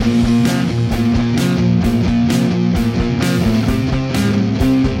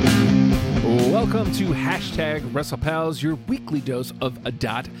WrestlePals, your weekly dose of a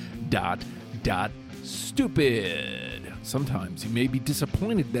stupid. Sometimes you may be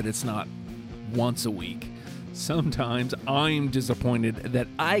disappointed that it's not once a week. Sometimes I'm disappointed that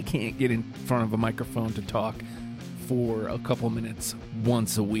I can't get in front of a microphone to talk for a couple minutes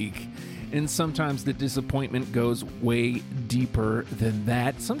once a week. And sometimes the disappointment goes way deeper than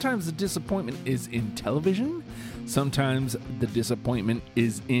that. Sometimes the disappointment is in television. Sometimes the disappointment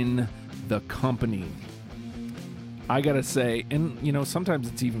is in the company. I gotta say, and sometimes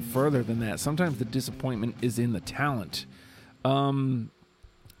it's even further than that. Sometimes the disappointment is in the talent.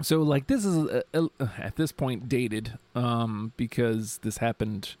 So like this is at this point dated because this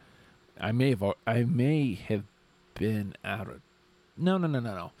happened. I may have been out of.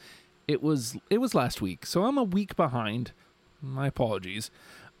 No. It was last week, so I'm a week behind. My apologies.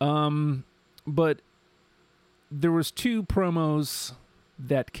 But there was 2 promos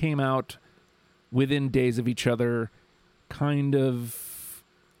that came out within days of each other, kind of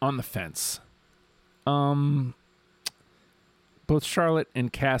on the fence. Both Charlotte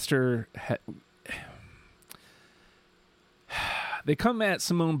and Caster they come at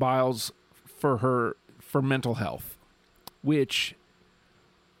Simone Biles for mental health, which,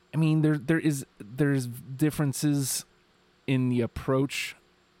 I mean, there's differences in the approach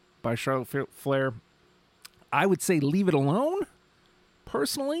by Charlotte Flair. I would say leave it alone,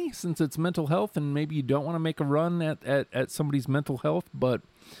 personally, since it's mental health, and maybe you don't want to make a run at somebody's mental health. But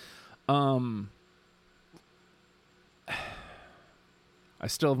I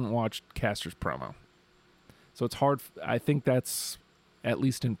still haven't watched Caster's promo, so it's hard. I think that's, at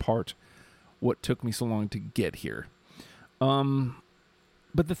least in part, what took me so long to get here.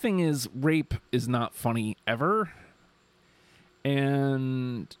 But the thing is, rape is not funny ever.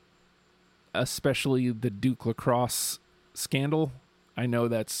 And especially the Duke Lacrosse scandal. I know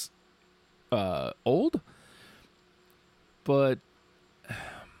that's old, but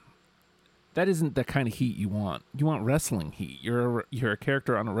that isn't the kind of heat you want. You want wrestling heat. You're a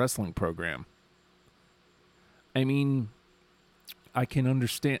character on a wrestling program. I mean, I can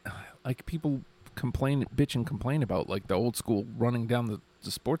understand, like, people bitch and complain about, like, the old school running down the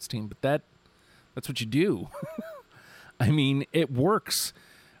sports team, but that's what you do. I mean, it works.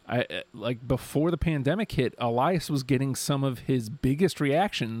 Like, before the pandemic hit, Elias was getting some of his biggest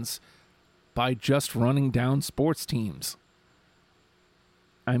reactions by just running down sports teams.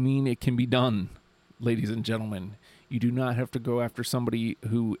 I mean, it can be done, ladies and gentlemen. You do not have to go after somebody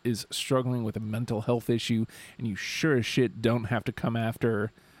who is struggling with a mental health issue, and you sure as shit don't have to come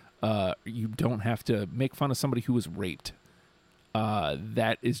after, you don't have to make fun of somebody who was raped.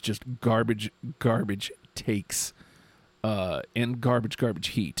 That is just garbage takes, and garbage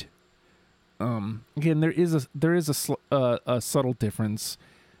heat. Again, there is a subtle difference.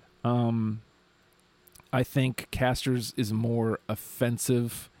 I think Caster's is more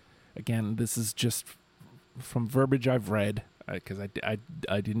offensive. Again, this is just from verbiage I've read, because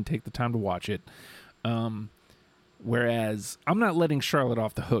I didn't take the time to watch it. Whereas I'm not letting Charlotte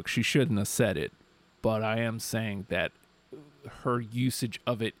off the hook. She shouldn't have said it, but I am saying that her usage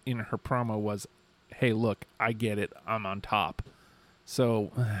of it in her promo was, hey, look, I get it. I'm on top.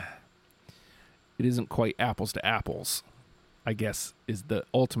 So it isn't quite apples to apples, I guess, is the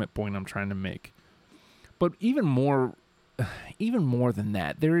ultimate point I'm trying to make. But even more than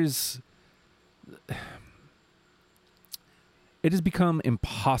that, it has become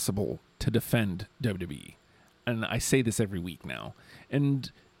impossible to defend WWE. And I say this every week now.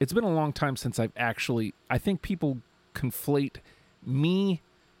 And it's been a long time since I think people conflate me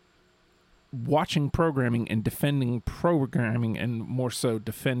watching programming and defending programming, and more so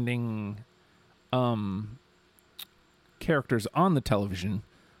defending characters on the television,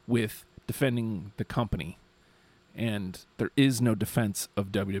 with defending the company. And there is no defense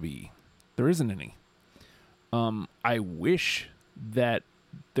of WWE. There isn't any. I wish that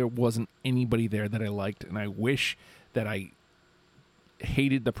there wasn't anybody there that I liked, and I wish that I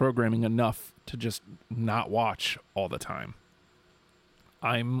hated the programming enough to just not watch all the time.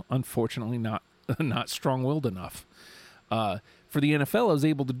 I'm unfortunately not strong-willed enough. For the NFL, I was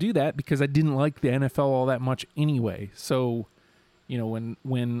able to do that because I didn't like the NFL all that much anyway. So,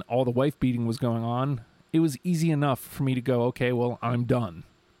 when all the wife beating was going on, it was easy enough for me to go, okay, well, I'm done.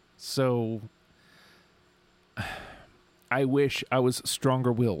 So I wish I was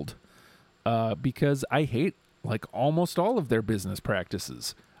stronger-willed, because I hate, like, almost all of their business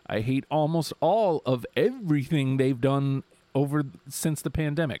practices. I hate almost all of everything they've done since the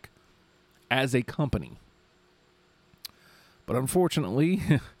pandemic as a company. But unfortunately,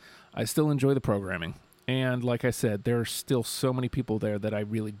 I still enjoy the programming. And like I said, there are still so many people there that I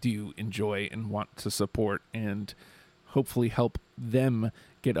really do enjoy and want to support and hopefully help them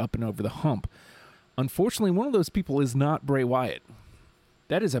get up and over the hump. Unfortunately, one of those people is not Bray Wyatt.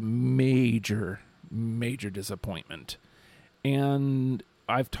 That is a major, major disappointment. And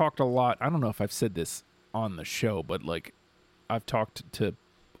I've talked a lot. I don't know if I've said this on the show, but like I've talked to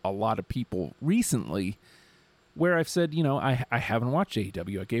a lot of people recently where I've said, you know, I haven't watched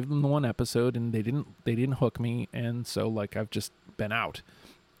AEW. I gave them the one episode and they didn't hook me, and so like I've just been out.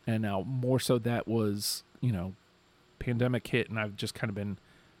 And now more so that was, you know, pandemic hit and I've just kind of been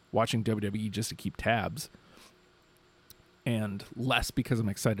watching WWE just to keep tabs. And less because I'm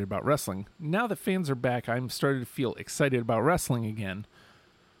excited about wrestling. Now that fans are back, I'm starting to feel excited about wrestling again.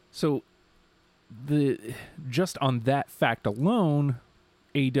 So just on that fact alone,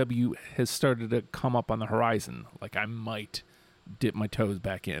 AEW has started to come up on the horizon. Like I might dip my toes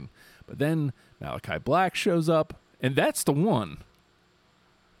back in. But then Malachi Black shows up, and that's the one.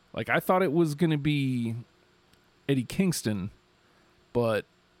 Like I thought it was going to be Eddie Kingston, but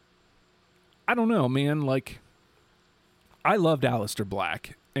I don't know, man. Like I loved Aleister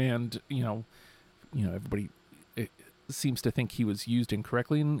Black, and you know, everybody seems to think he was used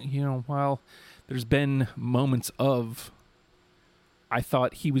incorrectly, and you know, while there's been moments of I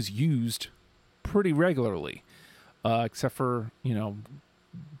thought he was used pretty regularly, except for, you know,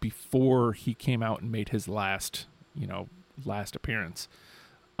 before he came out and made his last appearance.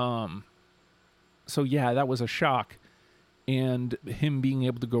 So yeah, that was a shock, and him being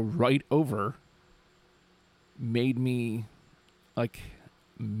able to go right over made me like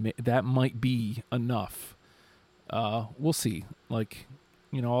that might be enough. We'll see. Like,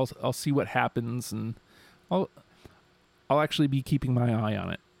 you know, I'll see what happens, and I'll actually be keeping my eye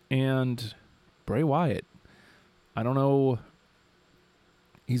on it. And Bray Wyatt, I don't know.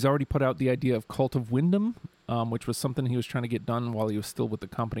 He's already put out the idea of Cult of Wyndham, which was something he was trying to get done while he was still with the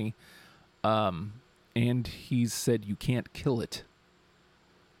company. And he's said you can't kill it.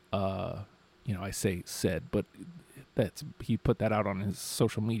 You know, I say said, but he put that out on his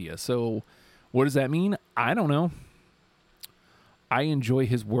social media. So what does that mean? I don't know. I enjoy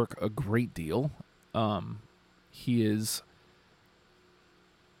his work a great deal. He is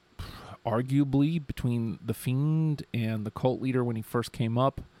arguably, between The Fiend and the Cult Leader when he first came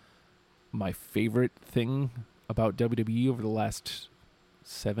up, my favorite thing about WWE over the last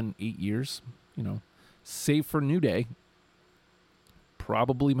 7-8 years. You know, save for New Day,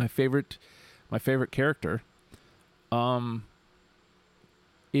 probably my favorite character.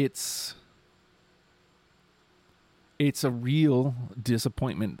 It's a real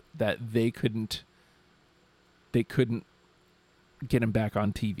disappointment that they couldn't get him back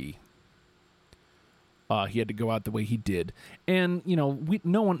on TV. He had to go out the way he did, and you know,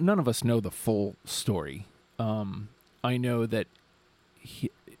 none of us know the full story. I know that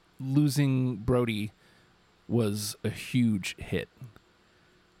losing Brody was a huge hit,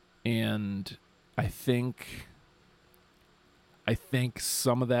 and I think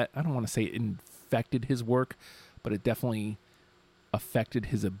some of that, I don't want to say it infected his work, but it definitely affected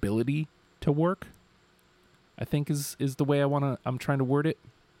his ability to work, I think is the way I'm trying to word it.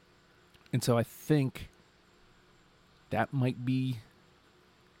 And so I think that might be,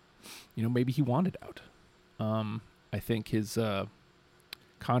 you know, maybe he wanted out. I think his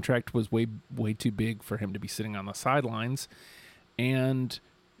contract was way too big for him to be sitting on the sidelines, and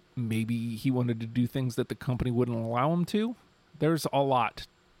maybe he wanted to do things that the company wouldn't allow him to. There's a lot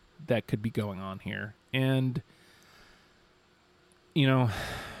that could be going on here, and you know,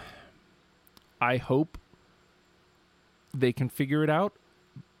 I hope they can figure it out.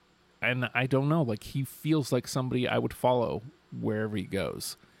 And I don't know, like, he feels like somebody I would follow wherever he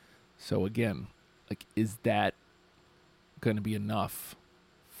goes. So again, like, is that going to be enough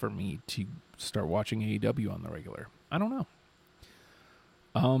for me to start watching AEW on the regular? I don't know.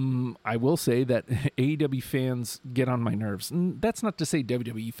 I will say that AEW fans get on my nerves. And that's not to say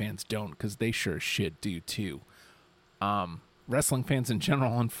WWE fans don't, because they sure as shit do too. Wrestling fans in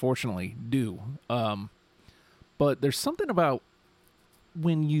general, unfortunately, do. But there's something about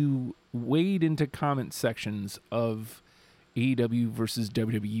when you wade into comment sections of AEW versus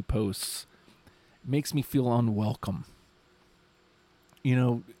WWE posts, it makes me feel unwelcome. You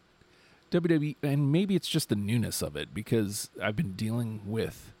know, WWE, and maybe it's just the newness of it, because I've been dealing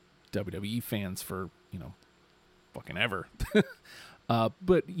with WWE fans for, you know, fucking ever.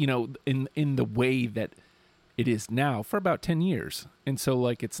 But, you know, in the way that it is now for about 10 years. And so,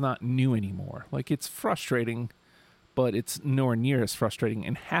 like, it's not new anymore. Like, it's frustrating, but it's nowhere near as frustrating.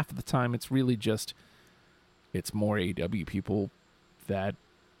 And half of the time, it's really just, it's more AEW people that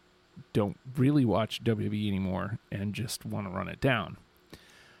don't really watch WWE anymore and just want to run it down.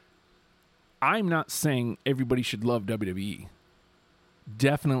 I'm not saying everybody should love WWE.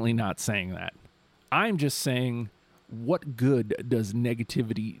 Definitely not saying that. I'm just saying, what good does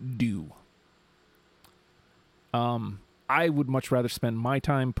negativity do? I would much rather spend my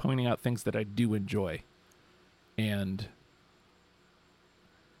time pointing out things that I do enjoy. And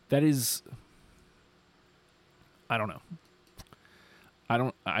that is, I don't know.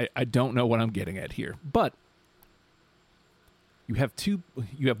 I don't know what I'm getting at here. But you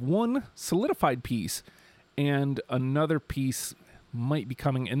have one solidified piece and another piece might be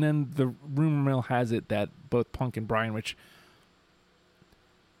coming. And then the rumor mill has it that both Punk and Bryan, which,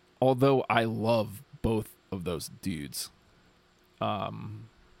 although I love both of those dudes, and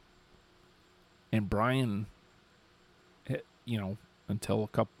Bryan, until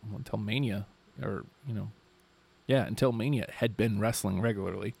Mania, or until Mania, had been wrestling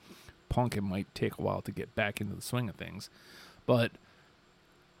regularly. Punk, it might take a while to get back into the swing of things, but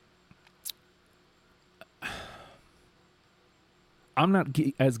I'm not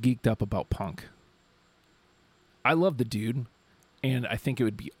as geeked up about Punk. I love the dude, and I think it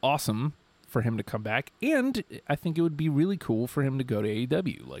would be awesome for him to come back, and I think it would be really cool for him to go to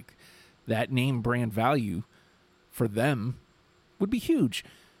AEW. Like, that name brand value for them would be huge.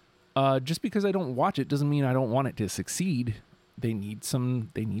 Just because I don't watch it doesn't mean I don't want it to succeed. They need some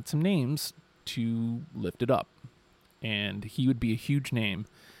names to lift it up, and he would be a huge name,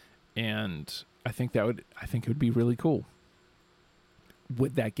 and I think it would be really cool.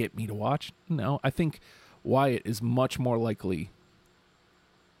 Would that get me to watch? No, I think Wyatt is much more likely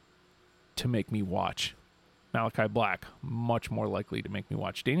to make me watch. Malachi Black, much more likely to make me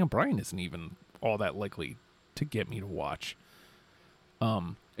watch. Daniel Bryan isn't even all that likely to get me to watch.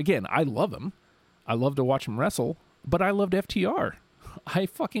 Again, I love him. I love to watch him wrestle, but I loved FTR. I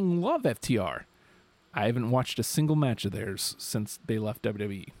fucking love FTR. I haven't watched a single match of theirs since they left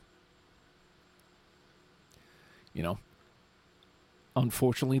WWE.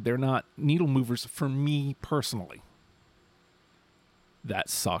 Unfortunately, they're not needle movers for me personally. That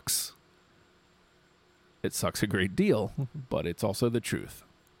sucks. It sucks a great deal, but it's also the truth.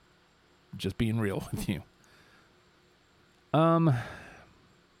 Just being real with you.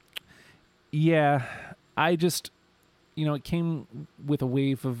 Yeah, I just, it came with a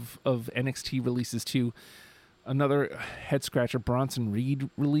wave of NXT releases too. Another head scratcher, Bronson Reed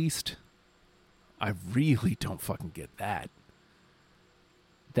released. I really don't fucking get that.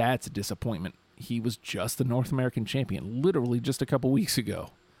 That's a disappointment. He was just the North American champion, literally just a couple weeks ago.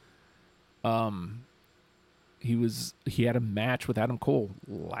 He had a match with Adam Cole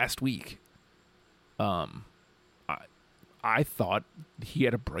last week. I thought he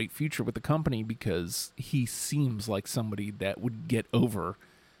had a bright future with the company because he seems like somebody that would get over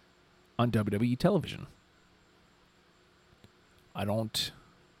on WWE television. I don't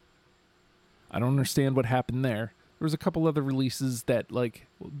understand what happened there. There was a couple other releases that like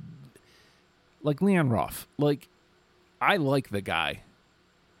Leon Ruff. Like, I like the guy,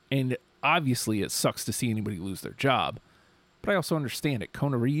 and obviously it sucks to see anybody lose their job, but I also understand it.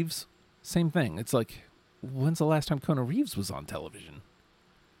 Kona Reeves, same thing. It's like, when's the last time Kona Reeves was on television?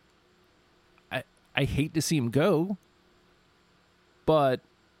 I hate to see him go, but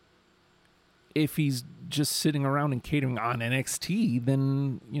if he's just sitting around and catering on NXT,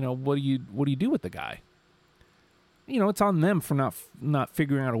 then what do you do with the guy? It's on them for not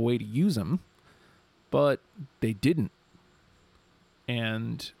figuring out a way to use him, but they didn't,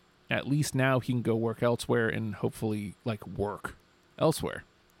 and at least now he can go work elsewhere and hopefully work elsewhere.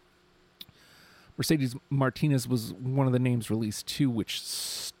 Mercedes Martinez was one of the names released too, which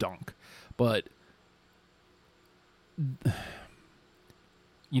stunk. But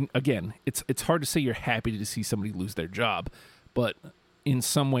again, it's hard to say you're happy to see somebody lose their job, but in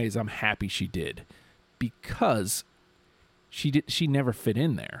some ways I'm happy she did, because she never fit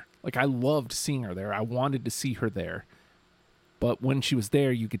in there. Like, I loved seeing her there. I wanted to see her there. But when she was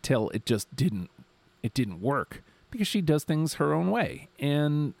there, you could tell it just didn't work, because she does things her own way.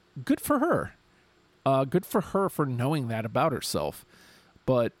 And good for her. Good for her for knowing that about herself.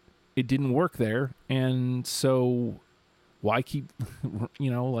 But it didn't work there. And so why keep,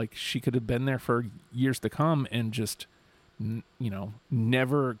 she could have been there for years to come and just,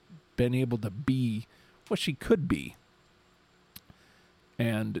 never been able to be what she could be.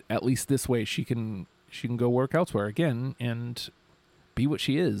 And at least this way she can go work elsewhere again and be what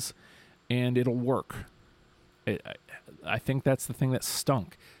she is, and it'll work. I think that's the thing that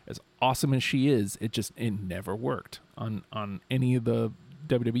stunk. As awesome as she is, it never worked on any of the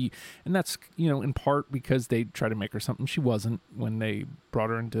WWE, and that's in part because they tried to make her something she wasn't when they brought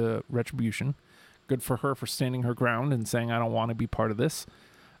her into Retribution. Good for her for standing her ground and saying I don't want to be part of this.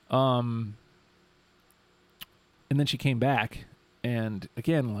 And then she came back, and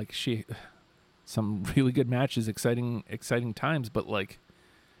again, like some really good matches, exciting times, but like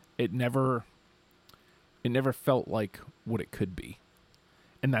it never felt like what it could be,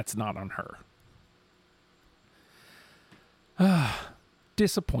 and that's not on her.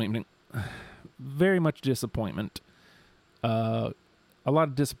 Disappointment, very much disappointment. A lot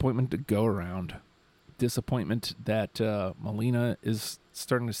of disappointment to go around. Disappointment that Melina is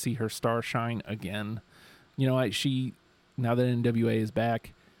starting to see her star shine again. She now that NWA is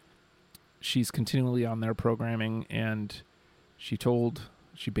back, she's continually on their programming, and she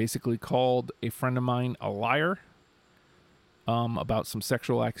basically called a friend of mine a liar about some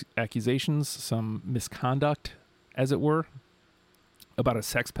sexual accusations, some misconduct, as it were, about a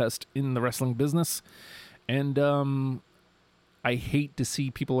sex pest in the wrestling business. And I hate to see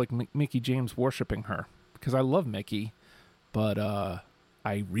people like Mickie James worshiping her, because I love Mickie, but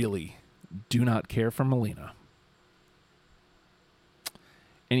I really do not care for Melina.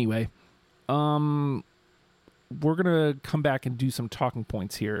 Anyway, we're going to come back and do some talking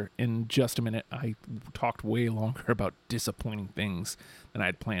points here in just a minute. I talked way longer about disappointing things than I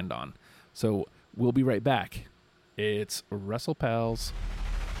had planned on. So we'll be right back. It's Wrestle Pals.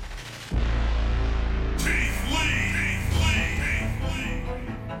 Keith Lee.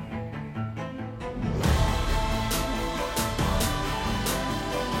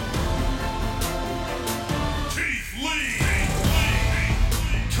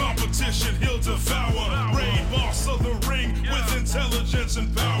 Competition he'll devour. Raid boss of the ring with intelligence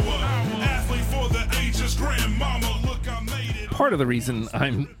and power. Athlete for the ages, grandmama. Look, I made it. Part of the reason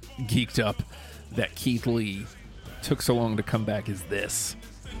I'm geeked up that Keith Lee took so long to come back is this.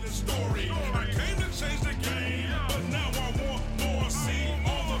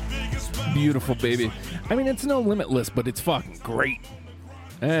 Beautiful, baby. I mean, it's no Limitless, but it's fucking great.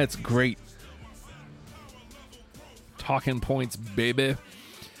 It's great. Talking points, baby.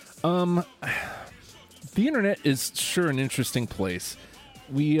 The internet is sure an interesting place.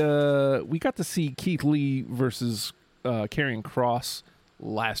 We got to see Keith Lee versus Karrion Kross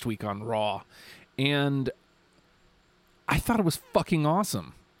last week on Raw, and I thought it was fucking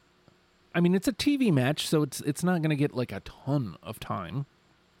awesome. I mean, it's a TV match, so it's not gonna get like a ton of time.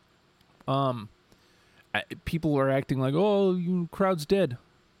 People are acting like, oh, you crowd's dead.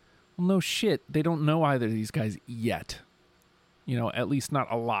 Well, no shit. They don't know either of these guys yet. At least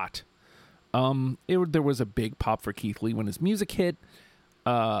not a lot. There was a big pop for Keith Lee when his music hit,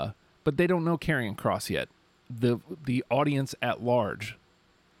 but they don't know Karrion Kross yet. The audience at large.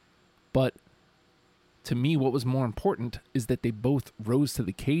 But to me, what was more important is that they both rose to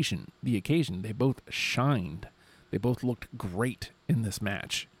the occasion. They both shined. They both looked great in this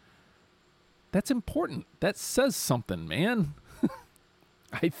match. That's important. That says something, man.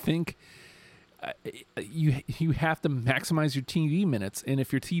 I think you have to maximize your TV minutes, and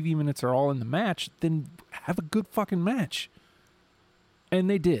if your TV minutes are all in the match, then have a good fucking match. And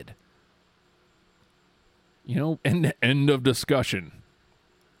they did. And end of discussion.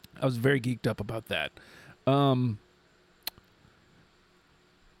 I was very geeked up about that.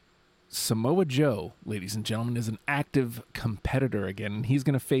 Samoa Joe, ladies and gentlemen, is an active competitor again, and he's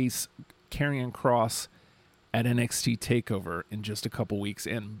going to face Karrion Kross at NXT TakeOver in just a couple weeks,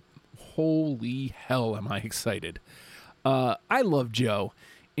 and holy hell am I excited. I love Joe,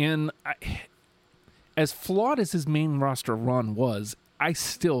 and as flawed as his main roster run was, I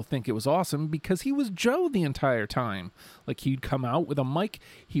still think it was awesome because he was Joe the entire time. Like, he'd come out with a mic,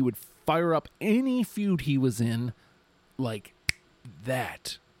 he would fire up any feud he was in like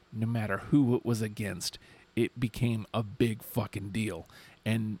that, no matter who it was against. It became a big fucking deal,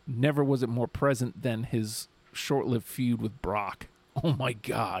 and never was it more present than his short-lived feud with Brock. Oh my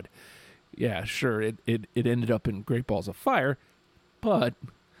God. Yeah, sure, it ended up in Great Balls of Fire, but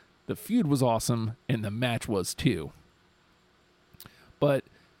the feud was awesome, and the match was too. But,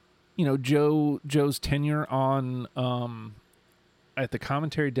 Joe's tenure on at the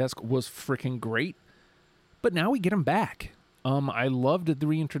commentary desk was freaking great, but now we get him back. I loved the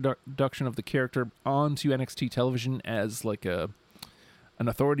reintroduction of the character onto NXT television as like an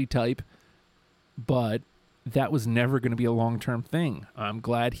authority type, but that was never going to be a long-term thing. I'm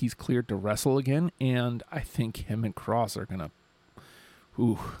glad he's cleared to wrestle again, and I think him and Kross are going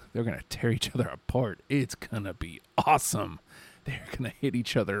to tear each other apart. It's going to be awesome. They're going to hit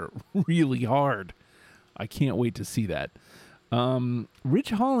each other really hard. I can't wait to see that. Ridge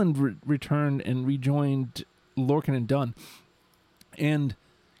Holland returned and rejoined Lorcan and Dunn. And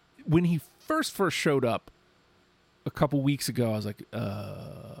when he first showed up a couple weeks ago, I was like,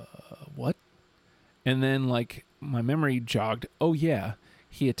 what? And then, like, my memory jogged. Oh, yeah,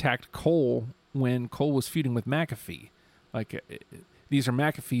 he attacked Cole when Cole was feuding with McAfee. Like, these are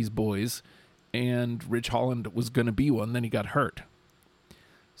McAfee's boys, and Ridge Holland was going to be one. Then he got hurt.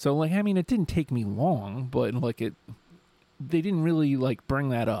 So, like, I mean, it didn't take me long, but, like, they didn't really, like, bring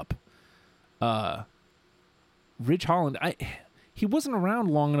that up. Ridge Holland, he wasn't around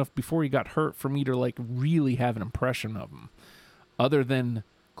long enough before he got hurt for me to, like, really have an impression of him. Other than,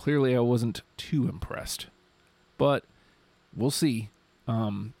 clearly I wasn't too impressed. But we'll see.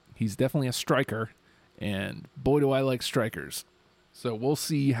 He's definitely a striker, and boy do I like strikers. So we'll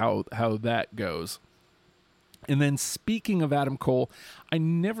see how that goes. And then speaking of Adam Cole, I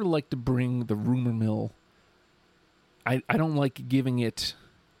never like to bring the rumor mill. I don't like giving it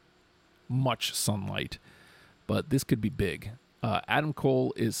much sunlight, but this could be big. Adam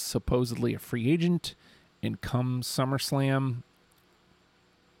Cole is supposedly a free agent, and come SummerSlam,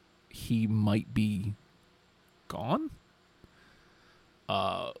 he might be gone,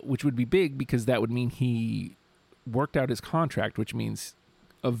 which would be big because that would mean he worked out his contract, which means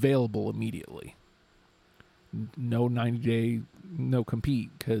available immediately. No 90-day no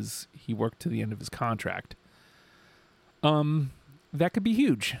compete because he worked to the end of his contract. That could be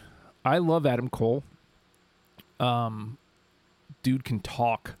huge. I love Adam Cole. Dude can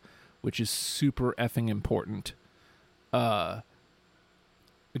talk, which is super effing important. Again,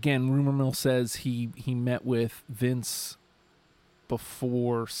 rumor mill says he met with Vince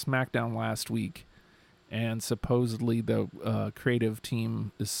before SmackDown last week, and supposedly the creative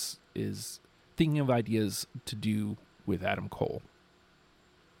team is thinking of ideas to do with Adam Cole.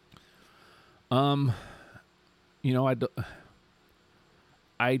 You know,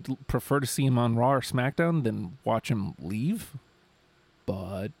 I'd prefer to see him on Raw or SmackDown than watch him leave,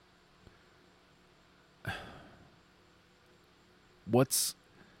 but what's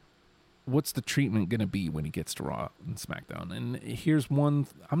the treatment going to be when he gets to Raw and SmackDown? And here's one: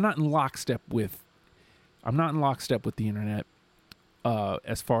 I'm not in lockstep with the internet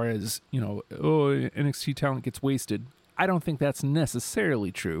as far as, you know, NXT talent gets wasted. I don't think that's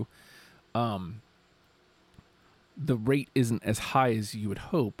necessarily true. The rate isn't as high as you would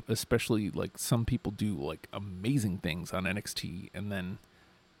hope, especially like some people do like amazing things on NXT, and then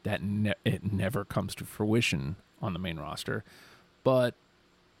it never comes to fruition on the main roster. But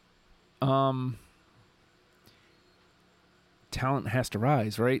talent has to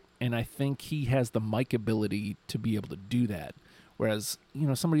rise, right? And I think he has the mic ability to be able to do that. Whereas, you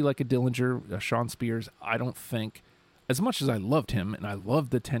know, somebody like a Dillinger, a Sean Spears, I don't think, as much as I loved him and I loved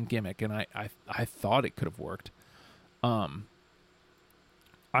the 10 gimmick and I thought it could have worked, I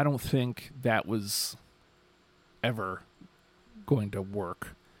don't think that was ever going to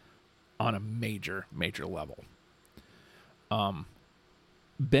work on a major level. Mike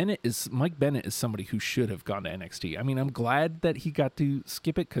Bennett is somebody who should have gone to NXT. I mean, I'm glad that he got to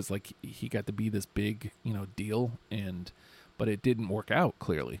skip it because, like, he got to be this big, you know, deal, but it didn't work out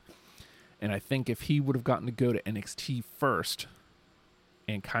clearly. And I think if he would have gotten to go to NXT first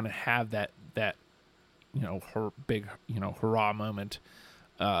and kind of have that you know, her big, you know, hurrah moment,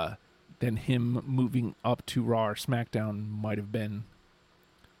 then him moving up to Raw or SmackDown might have been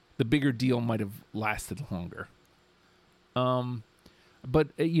the bigger deal, might have lasted longer. But,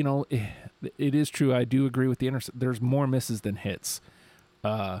 you know, it is true. I do agree with there's more misses than hits.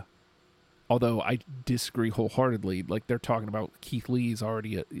 Although I disagree wholeheartedly. Like, they're talking about Keith Lee's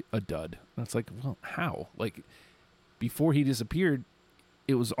already a dud. And it's like, well, how? Like, before he disappeared,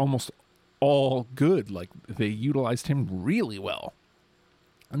 it was almost all good. Like, they utilized him really well.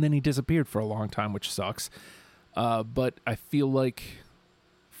 And then he disappeared for a long time, which sucks. But I feel like,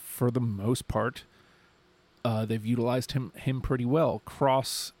 for the most part, they've utilized him pretty well.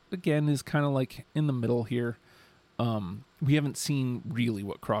 Cross, again, is kind of like in the middle here. We haven't seen really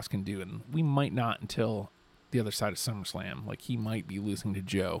what Cross can do, and we might not until the other side of SummerSlam. Like, he might be losing to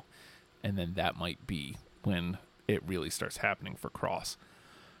Joe, and then that might be when it really starts happening for Cross.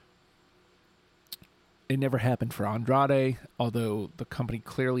 It never happened for Andrade, although the company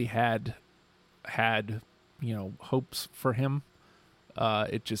clearly had you know, hopes for him.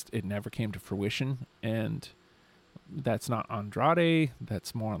 It never came to fruition, and that's not Andrade.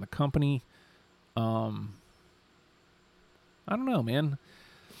 That's more on the company. I don't know, man.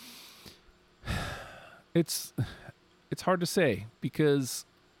 It's hard to say because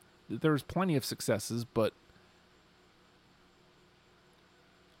there's plenty of successes, but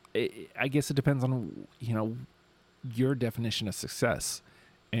I guess it depends on, you know, your definition of success,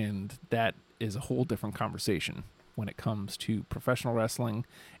 and that is a whole different conversation. when it comes to professional wrestling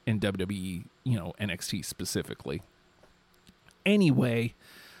and WWE, NXT specifically. Anyway,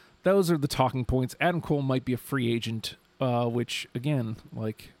 those are the talking points. Adam Cole might be a free agent, which again,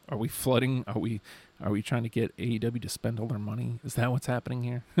 like, are we flooding? Are we trying to get AEW to spend all their money? Is that what's happening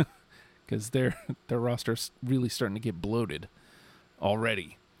here? Because their roster's really starting to get bloated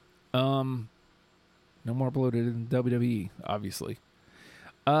already. No more bloated in WWE, obviously.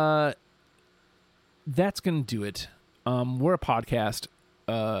 That's going to do it. We're a podcast.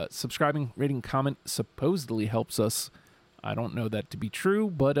 Subscribing, rating, comment supposedly helps us. I don't know that to be true,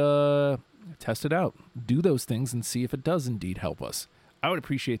 but test it out. Do those things and see if it does indeed help us. I would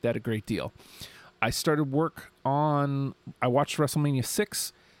appreciate that a great deal. I started work on... I watched WrestleMania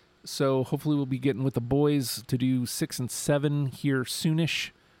 6, so hopefully we'll be getting with the boys to do 6 and 7 here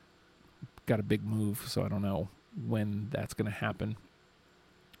soonish. Got a big move, so I don't know when that's going to happen.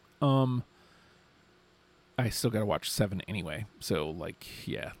 I still got to watch 7 anyway, so like,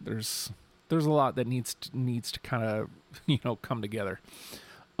 yeah, there's a lot that needs to kind of, come together.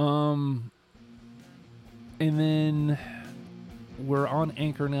 And then we're on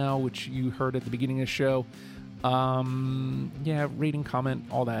Anchor now, which you heard at the beginning of the show. Yeah, rating, comment,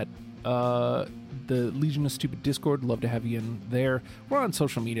 all that. The Legion of Stupid Discord, love to have you in there. We're on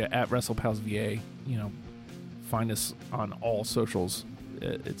social media at WrestlePalsVA. Find us on all socials.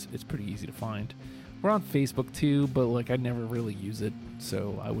 It's pretty easy to find. We're on Facebook too, but like I never really use it,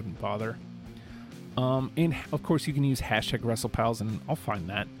 so I wouldn't bother. And of course you can use hashtag WrestlePals, and I'll find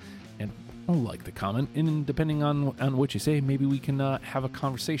that, and I'll like the comment. And depending on what you say, maybe we can have a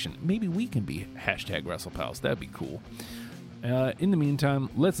conversation. Maybe we can be hashtag WrestlePals. That'd be cool. In the meantime,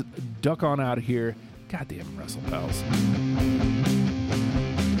 let's duck on out of here. Goddamn WrestlePals.